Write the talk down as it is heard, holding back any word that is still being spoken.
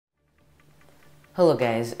Hello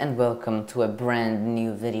guys, and welcome to a brand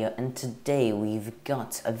new video, and today we've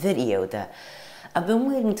got a video that I've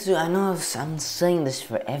been waiting to do. I know I'm saying this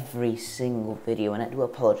for every single video and I do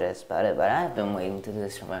apologize about it, but I've been waiting to do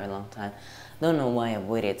this for a very long time. Don't know why I've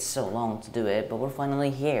waited so long to do it, but we're finally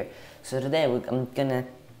here. So today I'm gonna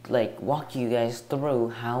walk you guys through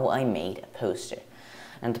how I made a poster.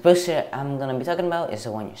 And the poster I'm gonna be talking about is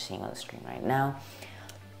the one you're seeing on the screen right now.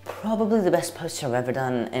 Probably the best poster I've ever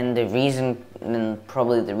done, and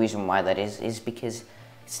probably the reason why that is because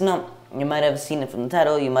it's not, you might have seen it from the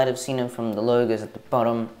title, you might have seen it from the logos at the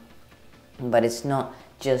bottom, but it's not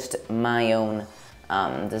just my own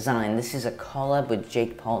design. This is a collab with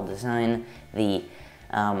Jake Paul Design, the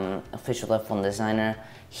official F1 designer.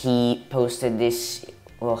 He posted this,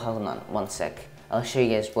 well, hold on one sec. I'll show you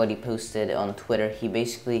guys what he posted on Twitter. He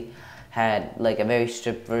basically had like a very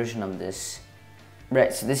stripped version of this.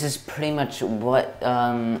 Right, so this is pretty much what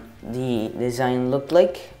the design looked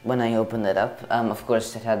like when I opened it up. Of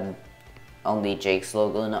course, it had only Jake's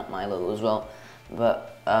logo, not my logo as well.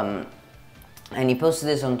 But and he posted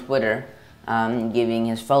this on Twitter, giving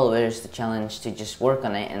his followers the challenge to just work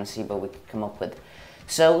on it and see what we could come up with.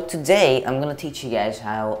 So today, I'm gonna teach you guys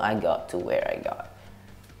how I got to where I got.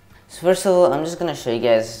 So first of all, I'm just gonna show you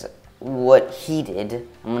guys what he did.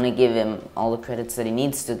 I'm gonna give him all the credits that he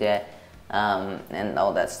needs to get. And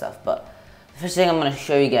all that stuff. But the first thing I'm going to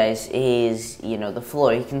show you guys is, the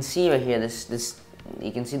floor. You can see right here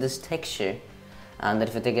you can see this texture, that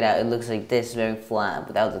if I take it out, it looks like this, very flat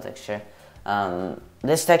without the texture.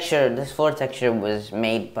 This floor texture was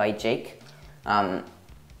made by Jake. I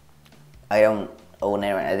don't own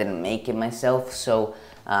it, I didn't make it myself, so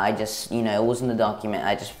I just, it wasn't a document,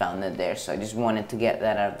 I just found it there, so I just wanted to get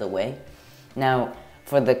that out of the way. Now,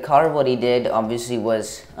 for the car, what he did obviously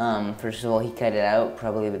was, first of all, he cut it out,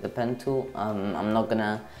 probably with the pen tool. I'm not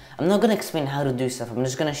gonna explain how to do stuff. I'm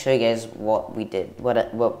just gonna show you guys what we did,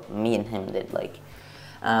 what me and him did.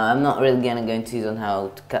 I'm not really gonna go into on how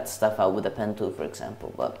to cut stuff out with a pen tool, for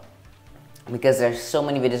example, but because there's so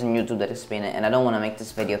many videos on YouTube that explain it, and I don't want to make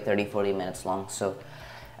this video 30-40 minutes long. So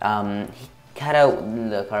he cut out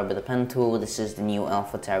the car with a pen tool. This is the new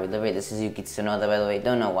Alpha Tower livery. This is Yuki Tsunoda, by the way.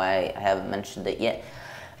 Don't know why I haven't mentioned it yet.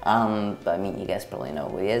 But I mean, you guys probably know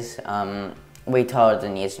who he is. Way taller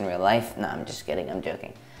than he is in real life. No, I'm just kidding. I'm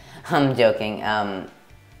joking. I'm joking.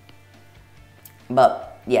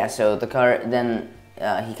 But yeah, so the car, then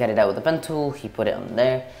he cut it out with a pen tool. He put it on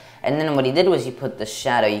there, and then what he did was he put the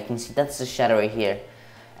shadow. You can see that's the shadow right here.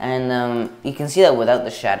 And you can see that without the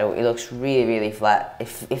shadow, it looks really, really flat.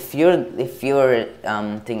 If your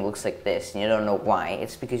thing looks like this and you don't know why,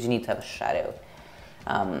 it's because you need to have a shadow.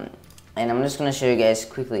 And I'm just gonna show you guys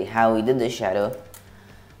quickly how we did the shadow,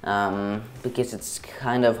 because it's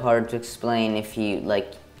kind of hard to explain if you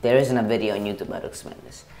there isn't a video on YouTube how to explain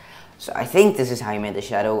this. So I think this is how he made the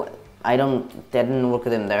shadow. I didn't work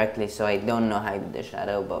with him directly, so I don't know how he did the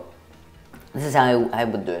shadow, but this is how I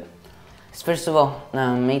would do it. First of all,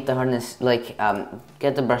 make the hardness,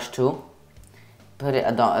 get the brush tool, put it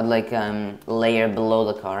a layer below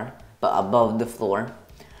the car, but above the floor.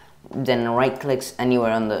 Then right clicks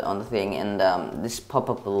anywhere on the thing, and this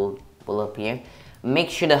pop-up will appear. Make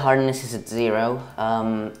sure the hardness is at 0,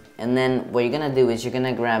 and then what you're gonna do is you're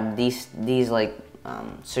gonna grab these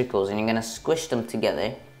circles, and you're gonna squish them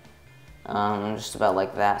together, just about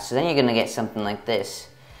like that. So then you're gonna get something like this.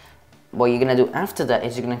 What you're gonna do after that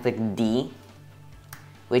is you're gonna click D,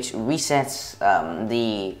 which resets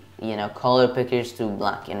the color pickers to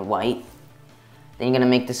black and white. Then you're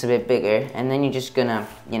gonna make this a bit bigger, and then you're just gonna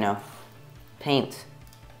paint.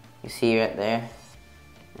 You see right there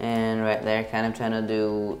and right there, kind of trying to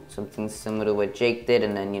do something similar to what Jake did,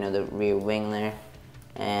 and then the rear wing there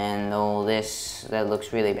and all this. That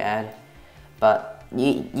looks really bad, but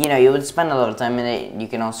you would spend a lot of time in it. You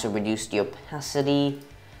can also reduce the opacity,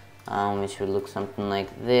 which would look something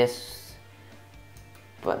like this.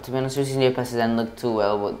 But to be honest, reducing the opacity doesn't look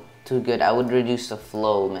too good. I would reduce the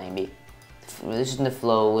flow, maybe. Reducing the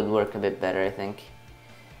flow would work a bit better, I think.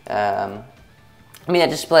 I mean, I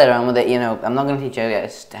just play around with it. I'm not gonna teach you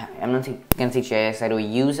guys. I'm not gonna teach you guys how to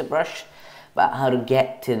use a brush, but how to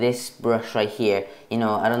get to this brush right here.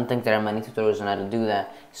 I don't think there are many tutorials on how to do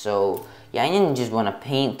that. So yeah, you just want to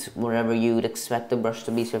paint wherever you would expect the brush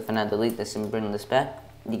to be. So if I now delete this and bring this back,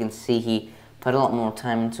 you can see he put a lot more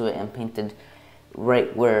time into it and painted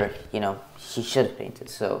right where he should have painted.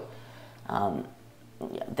 So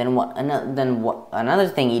yeah, another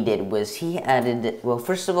thing he did was he added, well,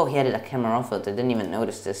 first of all, he added a camera raw filter. Didn't even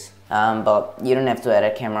notice this, but you don't have to add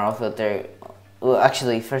a camera raw filter. Well,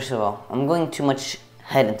 actually, first of all, I'm going too much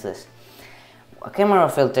head into this. A camera raw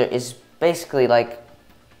filter is basically like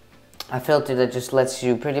a filter that just lets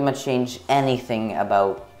you pretty much change anything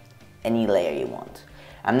about any layer you want.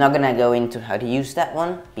 I'm not gonna go into how to use that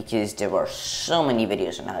one because there are so many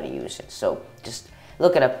videos on how to use it. So just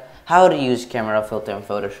look it up, how to use camera filter in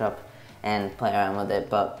Photoshop, and play around with it.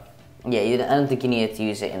 But yeah, I don't think you needed to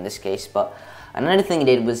use it in this case. But another thing he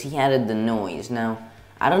did was he added the noise. Now,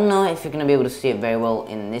 I don't know if you're gonna be able to see it very well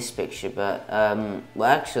in this picture, but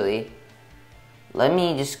well, actually, let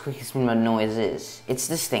me just quickly explain what noise is. It's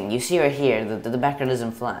this thing. You see right here, the background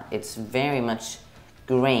isn't flat. It's very much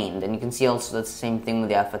grained, and you can see also that's the same thing with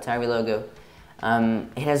the AlphaTauri logo.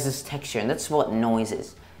 It has this texture, and that's what noise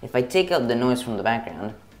is. If I take out the noise from the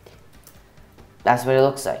background, that's what it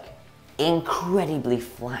looks like. Incredibly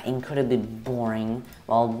flat, incredibly boring.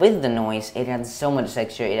 While with the noise, it adds so much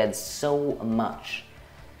texture, it adds so much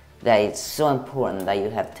that it's so important that you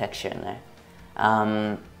have texture in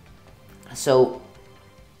there. So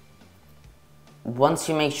once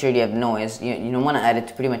you make sure you have noise, you don't want to add it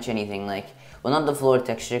to pretty much anything. Like, well, not the floor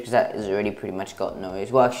texture, because that is already pretty much got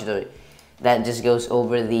noise. Well, actually, that just goes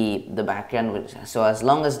over the background. So as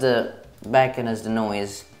long as the background has the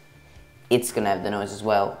noise, it's gonna have the noise as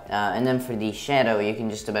well. And then for the shadow, you can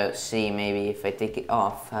just about see, maybe if I take it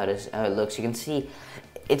off, how it looks. You can see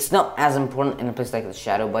it's not as important in a place like the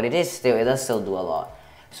shadow, but it does still do a lot.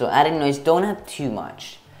 So adding noise, don't add too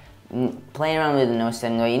much. Play around with the noise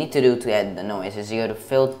setting. What you need to do to add the noise is you go to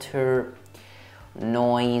filter,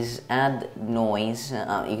 noise, add noise.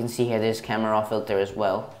 You can see here there's camera raw filter as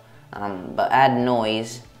well, but add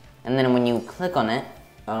noise, and then when you click on it,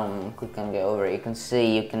 click on go over, you can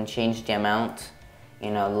see you can change the amount.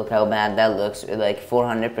 You know, look how bad that looks, like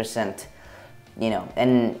 400%. You know,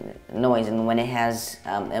 and noise, and when it has,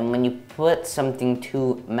 and when you put something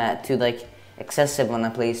too matte, too like excessive on a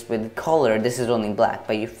place with color, this is only black,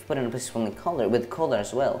 but you put it in a place with only color, with color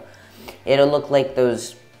as well, it'll look like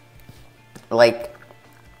those, like,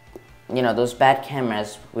 you know, those bad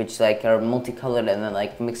cameras which like are multicolored and then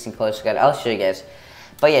like mixing colors together. I'll show you guys.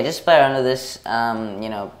 But yeah, just play around with this. You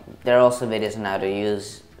know, there are also videos on how to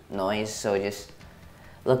use noise, so just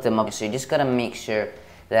look them up. So you just gotta make sure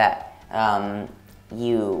that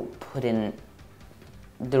you put in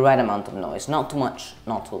the right amount of noise, not too much,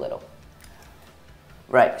 not too little.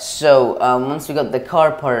 Right, so once we got the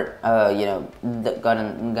car part, you know,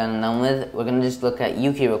 gotten done with, we're gonna just look at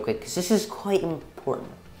Yuki real quick, because this is quite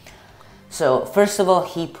important. So first of all,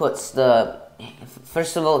 he doesn't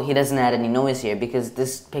add any noise here because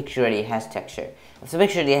this picture already has texture. If the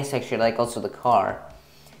picture already has texture, like also the car,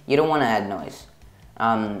 you don't want to add noise.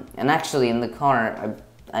 And actually, in the car,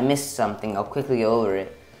 I missed something. I'll quickly go over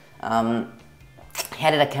it. He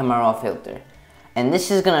added a camera raw filter. And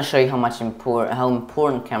this is gonna show you how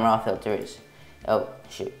important camera raw filter is. Oh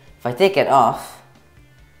shoot! If I take it off,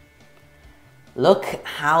 look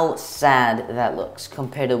how sad that looks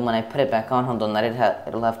compared to when I put it back on. Hold on,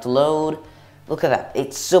 it'll have to load. Look at that!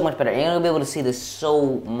 It's so much better. You're gonna be able to see this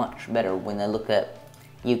so much better when I look at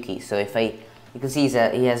Yuki. So if you can see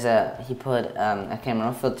he put a camera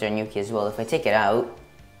raw filter in Yuki as well. If I take it out,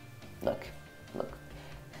 look.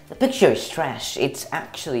 The picture is trash. It's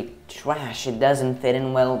actually trash. It doesn't fit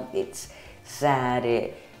in well. It's sad.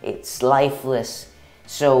 It's lifeless.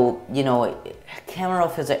 So, you know, camera raw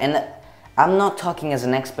filter, and I'm not talking as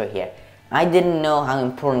an expert here. I didn't know how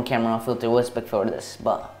important camera raw filter was before this,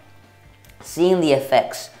 but seeing the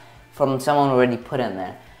effects from someone who already put in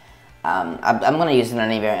there, I'm gonna use it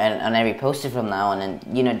on every poster from now on, and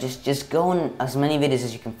you know, just go on as many videos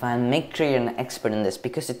as you can find. Make sure you're an expert in this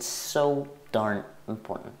because it's so darn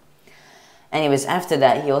important. Anyways, after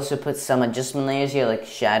that, he also put some adjustment layers here, like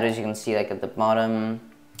shadows. You can see like at the bottom,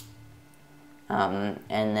 and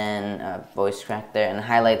then voice crack there, and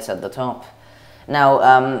highlights at the top.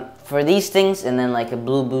 Now, for these things, and then like a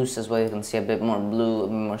blue boost as well. You can see a bit more blue, a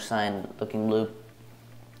bit more cyan looking blue.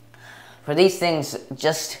 For these things,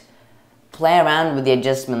 just play around with the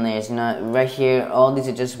adjustment layers. You know, right here, all these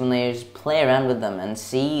adjustment layers, play around with them and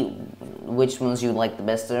see which ones you like the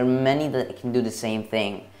best. There are many that can do the same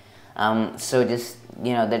thing. So just,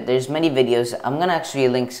 you know, there's many videos. I'm gonna actually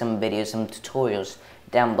link some videos, some tutorials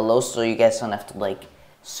down below, so you guys don't have to like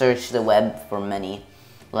search the web for many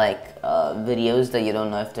like videos that you don't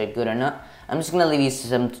know if they're good or not. I'm just gonna leave you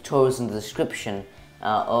some tutorials in the description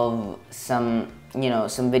of some, you know,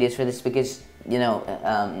 some videos for this, because you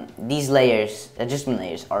know, these layers, adjustment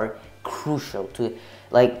layers, are crucial to,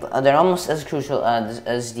 like, they're almost as crucial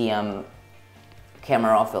as the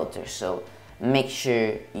camera raw filter. So make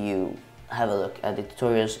sure you have a look at the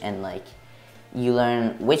tutorials and like you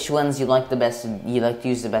learn which ones you like the best, you like to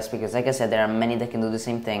use the best, because like I said, there are many that can do the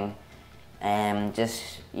same thing, and just,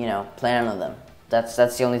 you know, play around with them. That's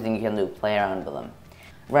the only thing you can do, play around with them.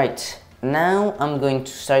 Right, now I'm going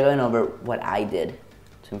to start going over what I did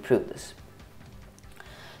to improve this.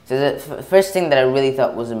 So the first thing that I really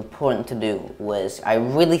thought was important to do was I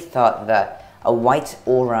really thought that a white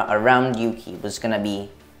aura around Yuki was gonna be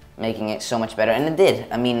making it so much better, and it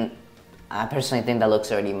did. I mean, I personally think that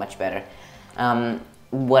looks already much better.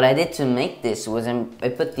 What I did to make this was I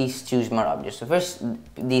put these two smart objects. So first,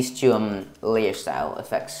 these two layer style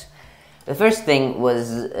effects. The first thing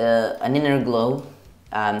was an inner glow.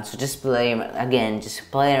 So just play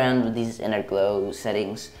around with these inner glow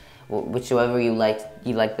settings, whichever you like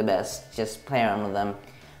the best. Just play around with them,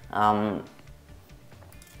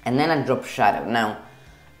 and then I drop shadow. Now,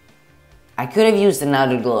 I could have used an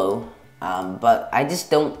outer glow, but I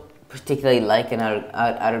just don't particularly like an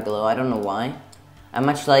outer glow. I don't know why. I'm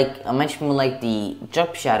much more like the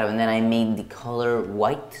drop shadow, and then I made the color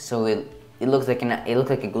white, so it looked like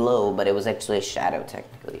a glow, but it was actually a shadow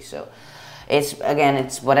technically. So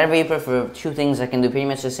it's whatever you prefer. Two things I can do pretty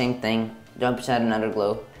much the same thing: drop shadow and outer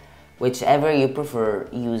glow. Whichever you prefer,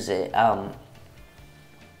 use it. Yeah,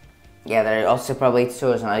 there are also probably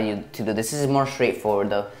tutorials on how to do this. This is more straightforward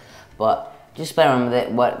though, but just play around with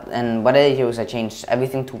it. What I did here was I changed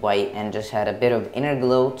everything to white and just had a bit of inner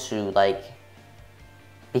glow to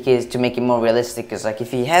make it more realistic. Because like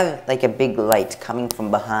if you have like a big light coming from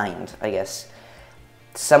behind, I guess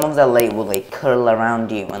some of the light will like curl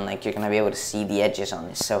around you and like you're gonna be able to see the edges on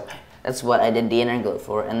this. So that's what I did the inner glow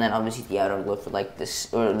for, and then obviously the outer glow for like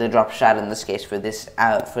this, or the drop shadow in this case for this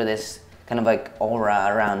kind of like aura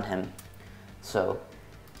around him. So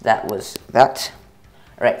that was that.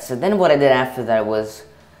 Right, so then what I did after that was,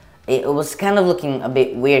 it was kind of looking a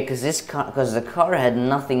bit weird because the car had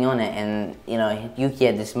nothing on it, and you know, Yuki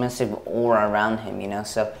had this massive aura around him, you know.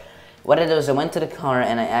 So what I did was I went to the car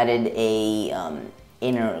and I added a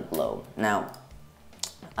inner glow. Now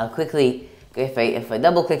I'll quickly, if I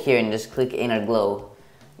double click here and just click inner glow,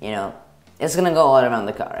 you know, it's gonna go all around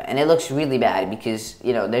the car, and it looks really bad because,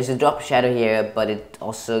 you know, there's a drop shadow here, but it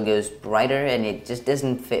also goes brighter and it just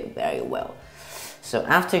doesn't fit very well. So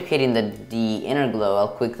after creating the inner glow, I'll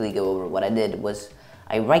quickly go over what I did was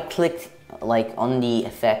I right clicked like on the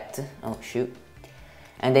effect, oh shoot,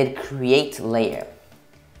 and then create layer.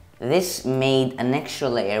 This made an extra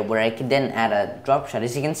layer where I could then add a drop shadow.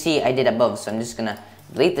 As you can see, I did above, so I'm just gonna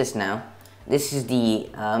delete this now. This is the,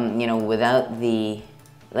 you know, without the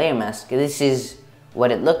layer mask, this is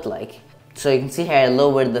what it looked like. So you can see here I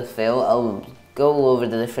lowered the fill. I'll go over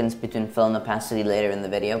the difference between fill and opacity later in the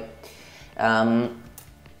video.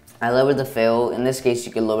 I lowered the fill. In this case,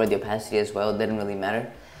 you could lower the opacity as well. It didn't really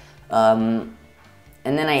matter. And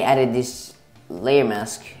then I added this layer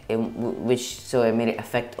mask, so I made it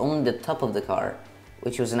affect only the top of the car,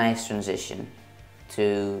 which was a nice transition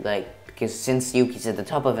to like, because since Yuki's at the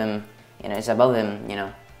top of him, you know, it's above him, you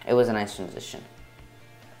know, it was a nice transition.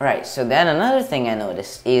 Right, so then another thing I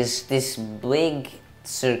noticed is this big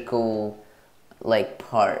circle like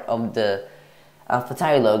part of the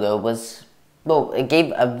tire logo was, well, it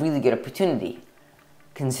gave a really good opportunity.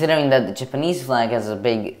 Considering that the Japanese flag has a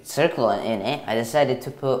big circle in it, I decided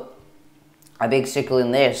to put a big circle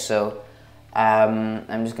in there. So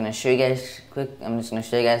I'm just gonna show you guys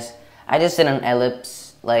I just did an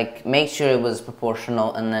ellipse, like make sure it was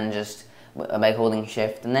proportional, and then just by holding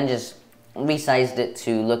shift, and then just resized it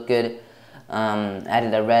to look good.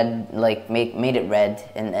 Added a red, like made it red,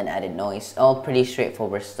 and added noise. All pretty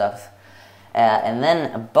straightforward stuff. And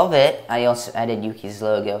then above it, I also added Yuki's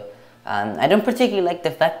logo. I don't particularly like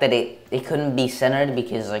the fact that it couldn't be centered,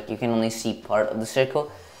 because like you can only see part of the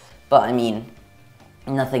circle. But I mean,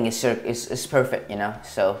 nothing is perfect, you know.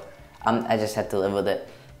 So I just had to live with it.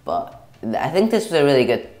 But I think this was a really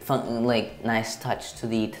good, fun, like nice touch to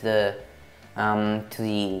the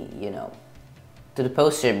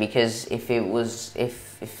poster, because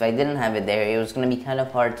if I didn't have it there, it was gonna be kind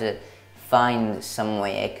of hard to find some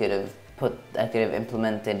way I could have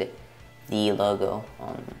implemented the logo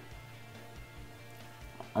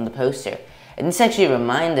on the poster. And this actually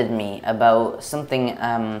reminded me about something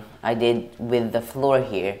I did with the floor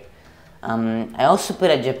here. I also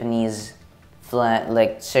put a Japanese flat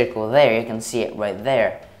like circle there. You can see it right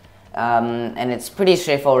there. And it's pretty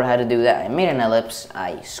straightforward how to do that. I made an ellipse,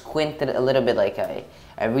 I squinted a little bit, like I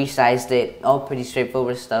resized it, all pretty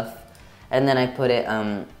straightforward stuff. And then I put it,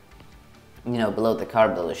 you know, below the car,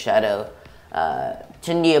 below the shadow.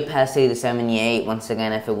 Turned the opacity to 78. Once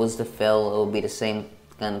again, if it was the fill, it would be the same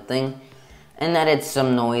kind of thing. And added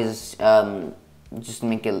some noise, just to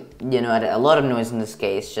make it, you know, added a lot of noise in this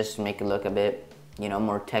case, just to make it look a bit, you know,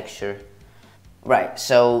 more texture. Right,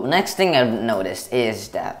 so next thing I've noticed is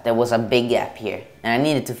that there was a big gap here and I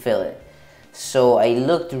needed to fill it. So I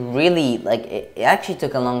looked really, like, it actually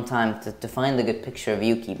took a long time to find a good picture of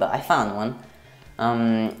Yuki, but I found one.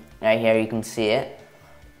 Right here you can see it.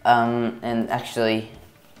 And actually,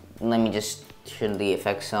 let me just turn the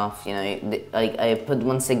effects off. You know, like I put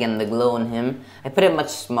once again the glow on him. I put it much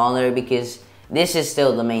smaller because this is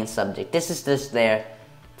still the main subject. This is just there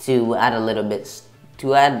to add a little bit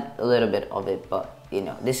of it, but you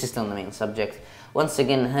know, this is still the main subject. Once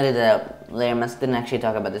again, added a layer mask. Didn't actually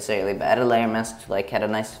talk about this earlier, but added a layer mask to like had a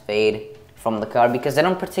nice fade from the car because I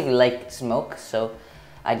don't particularly like smoke, so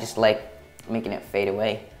I just like making it fade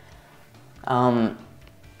away.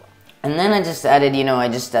 And then I just added, you know, I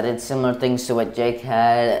just added similar things to what Jake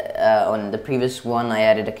had on the previous one. I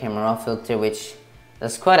added a camera raw filter, which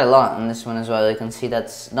does quite a lot on this one as well. You can see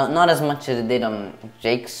that's not as much as it did on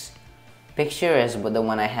Jake's picture, as the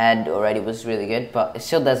one I had already was really good, but it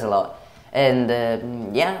still does a lot.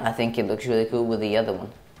 And yeah, I think it looks really cool with the other one.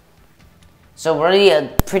 So we're already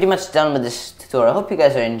pretty much done with this tutorial. I hope you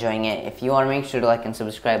guys are enjoying it. If you are, make sure to like and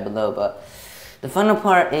subscribe below. But the final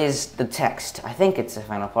part is the text. I think it's the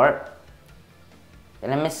final part. Did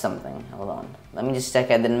I miss something? Hold on. Let me just check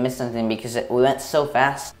I didn't miss something because we went so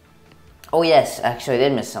fast. Oh yes, actually I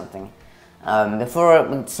did miss something. I'm going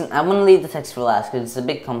to leave the text for last because it's a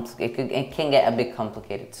bit it can get a bit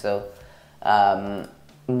complicated. So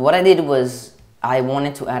what I did was I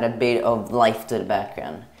wanted to add a bit of life to the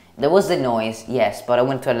background. There was the noise, yes, but I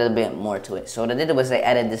went to add a little bit more to it. So what I did was I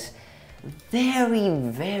added this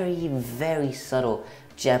very subtle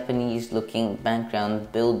Japanese looking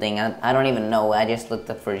background building. I don't even know, I just looked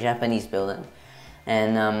up for a Japanese building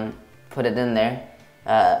and put it in there.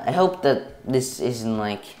 I hope that this isn't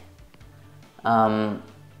like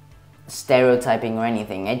stereotyping or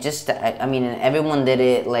anything. I mean, everyone did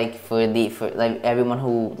it, like for like everyone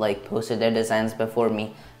who like posted their designs before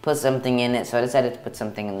me put something in it, so I decided to put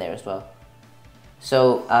something in there as well.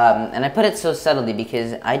 So and I put it so subtly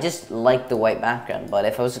because I just like the white background, but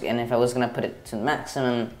if I was gonna put it to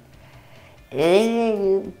maximum,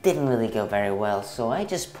 it didn't really go very well, so I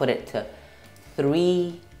just put it to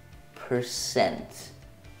 3%.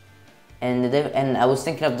 And I was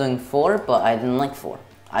thinking of doing 4, but I didn't like 4.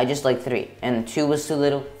 I just like 3, and 2 was too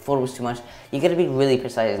little, 4 was too much. You gotta be really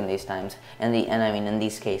precise in these times, and I mean in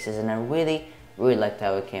these cases, and I really liked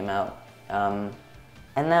how it came out. And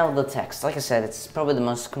now the text. Like I said, it's probably the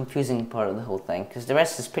most confusing part of the whole thing, because the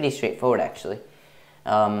rest is pretty straightforward actually.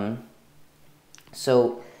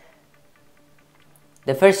 So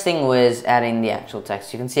the first thing was adding the actual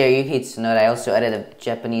text. You can see our Yuki Tsunoda. I also added a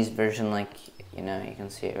Japanese version, like, you know, you can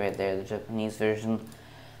see it right there, the Japanese version.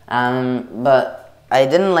 But I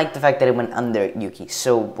didn't like the fact that it went under Yuki.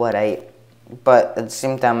 But at the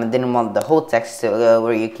same time, I didn't want the whole text to go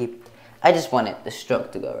over Yuki. I just wanted the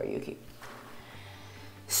stroke to go over Yuki.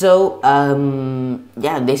 So,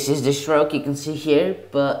 yeah, this is the stroke you can see here,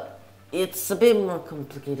 but it's a bit more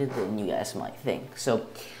complicated than you guys might think. So,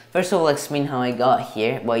 first of all, I'll explain how I got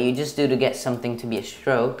here. What you just do to get something to be a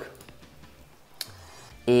stroke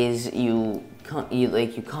is you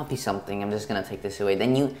copy something. I'm just gonna take this away.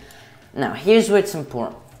 Now here's where it's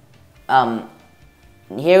important.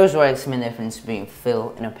 Here's where I explain the difference between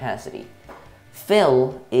fill and opacity.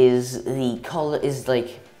 Fill is the color, is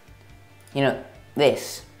like, you know,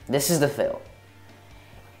 this is the fill.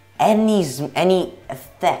 Any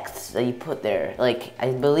effects that you put there, like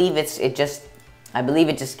I believe it just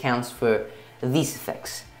counts for these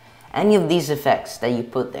effects. Any of these effects that you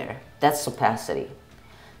put there, that's opacity.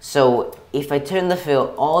 So if I turn the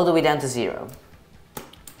fill all the way down to 0,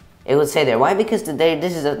 it would say there. Why? Because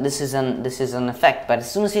this is an effect. But as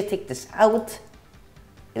soon as you take this out,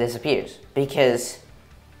 it disappears, because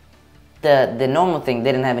the normal thing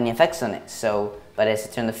didn't have any effects on it. So, but as I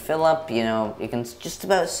turn the fill up, you know, you can just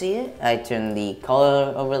about see it. I turn the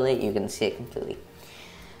color overlay, you can see it completely.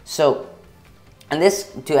 So, and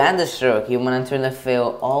this, to add the stroke, you want to turn the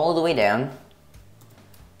fill all the way down.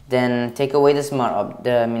 Then take away the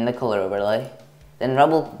the color overlay. Then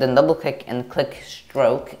double click and click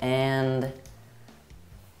stroke and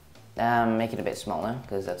make it a bit smaller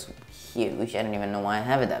because that's huge. I don't even know why I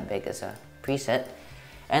have it that big as a preset.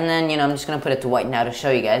 And then, you know, I'm just gonna put it to white now to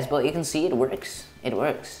show you guys, but you can see it works. It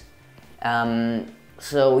works.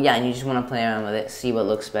 So yeah, and you just want to play around with it, see what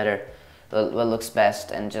looks better, what looks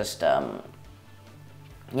best, and just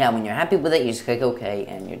yeah, when you're happy with it, you just click OK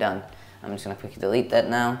and you're done. I'm just gonna quickly delete that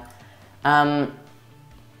now.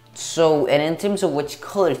 So, and in terms of which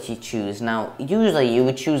color to choose, now usually you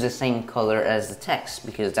would choose the same color as the text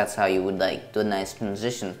because that's how you would like do a nice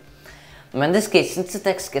transition. But in this case, since the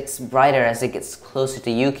text gets brighter as it gets closer to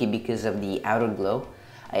Yuki because of the outer glow,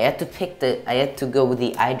 I had to go with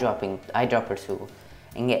the eyedropper tool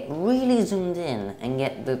and get really zoomed in and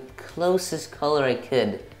get the closest color I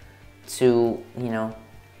could to, you know,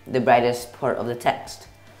 the brightest part of the text.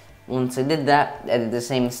 Once I did that, I did the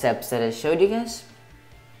same steps that I showed you guys.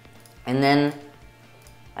 And then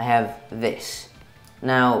I have this.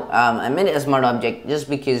 Now, I made it a smart object just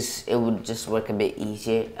because it would just work a bit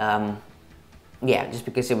easier. Just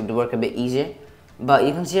because it would work a bit easier. But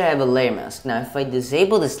you can see I have a layer mask. Now, if I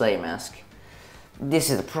disable this layer mask, this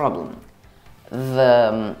is the problem.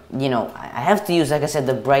 I have to use, like I said,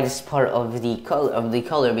 the brightest part of the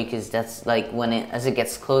color because that's like when as the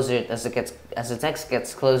text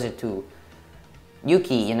gets closer to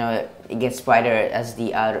Yuki, you know, it gets brighter as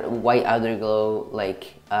the white outer glow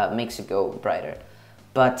makes it go brighter.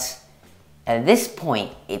 But at this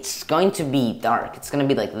point, it's going to be dark. It's going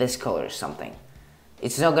to be like this color or something.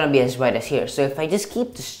 It's not going to be as bright as here. So if I just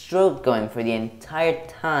keep the stroke going for the entire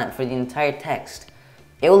time, for the entire text,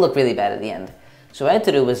 it will look really bad at the end. So what I had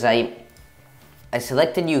to do was I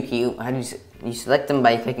selected Yuki. You select them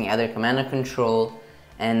by clicking either Command or Control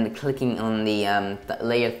and clicking on the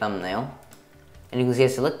layer thumbnail. And you can see I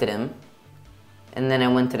selected him. And then I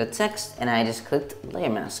went to the text and I just clicked layer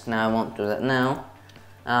mask. Now I won't do that now.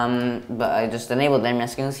 But I just enabled layer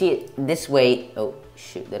mask. You can see it this way. Oh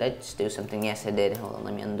shoot, did I just do something? Yes, I did. Hold on,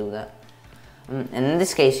 let me undo that. And in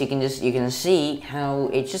this case, you can see how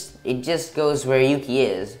it just goes where Yuki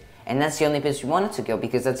is. And that's the only place we want it to go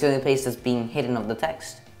because that's the only place that's being hidden of the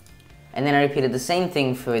text. And then I repeated the same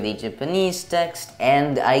thing for the Japanese text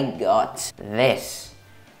and I got this.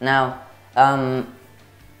 Now,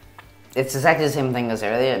 it's exactly the same thing as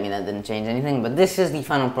earlier. I mean, I didn't change anything, but this is the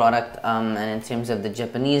final product. And in terms of the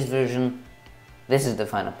Japanese version, this is the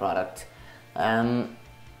final product.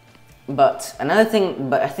 But another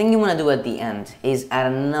thing, I think you want to do at the end is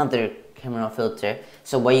add another camera filter.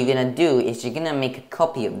 So what you're gonna do is you're gonna make a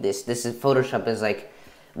copy of this. This is Photoshop is like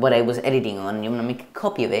what I was editing on. You're gonna make a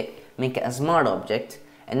copy of it, make it a smart object,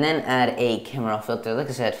 and then add a camera filter. Like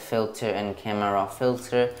I said, filter and camera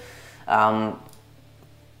filter. And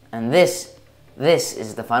this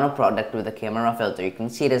is the final product with the camera filter. You can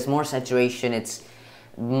see there's more saturation. It's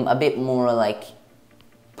a bit more like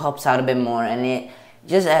pops out a bit more, and it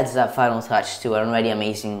just adds that final touch to an already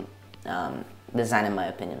amazing design, in my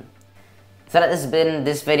opinion. So that has been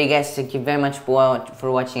this video, guys. Thank you very much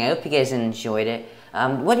for watching. I hope you guys enjoyed it.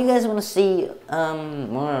 What do you guys want to see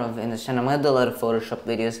more of in this channel? I'm gonna do a lot of Photoshop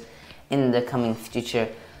videos in the coming future.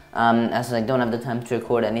 As I don't have the time to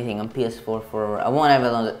record anything on PS4 I won't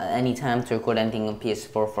have any time to record anything on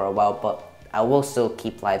PS4 for a while, but I will still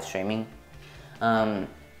keep live streaming.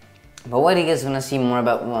 But what do you guys want to see more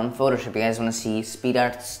about on Photoshop? You guys want to see speed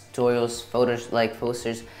art tutorials,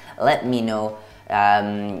 posters? Let me know.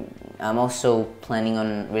 I'm also planning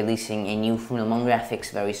on releasing a new film on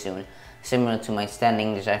graphics very soon, similar to my standing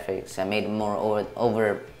English graphics I made more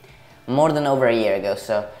than over a year ago.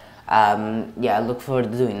 So yeah, I look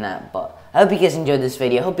forward to doing that. But I hope you guys enjoyed this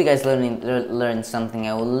video. I hope you guys learned something.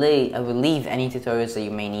 I will leave any tutorials that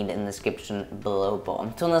you may need in the description below. But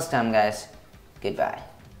until next time, guys, goodbye.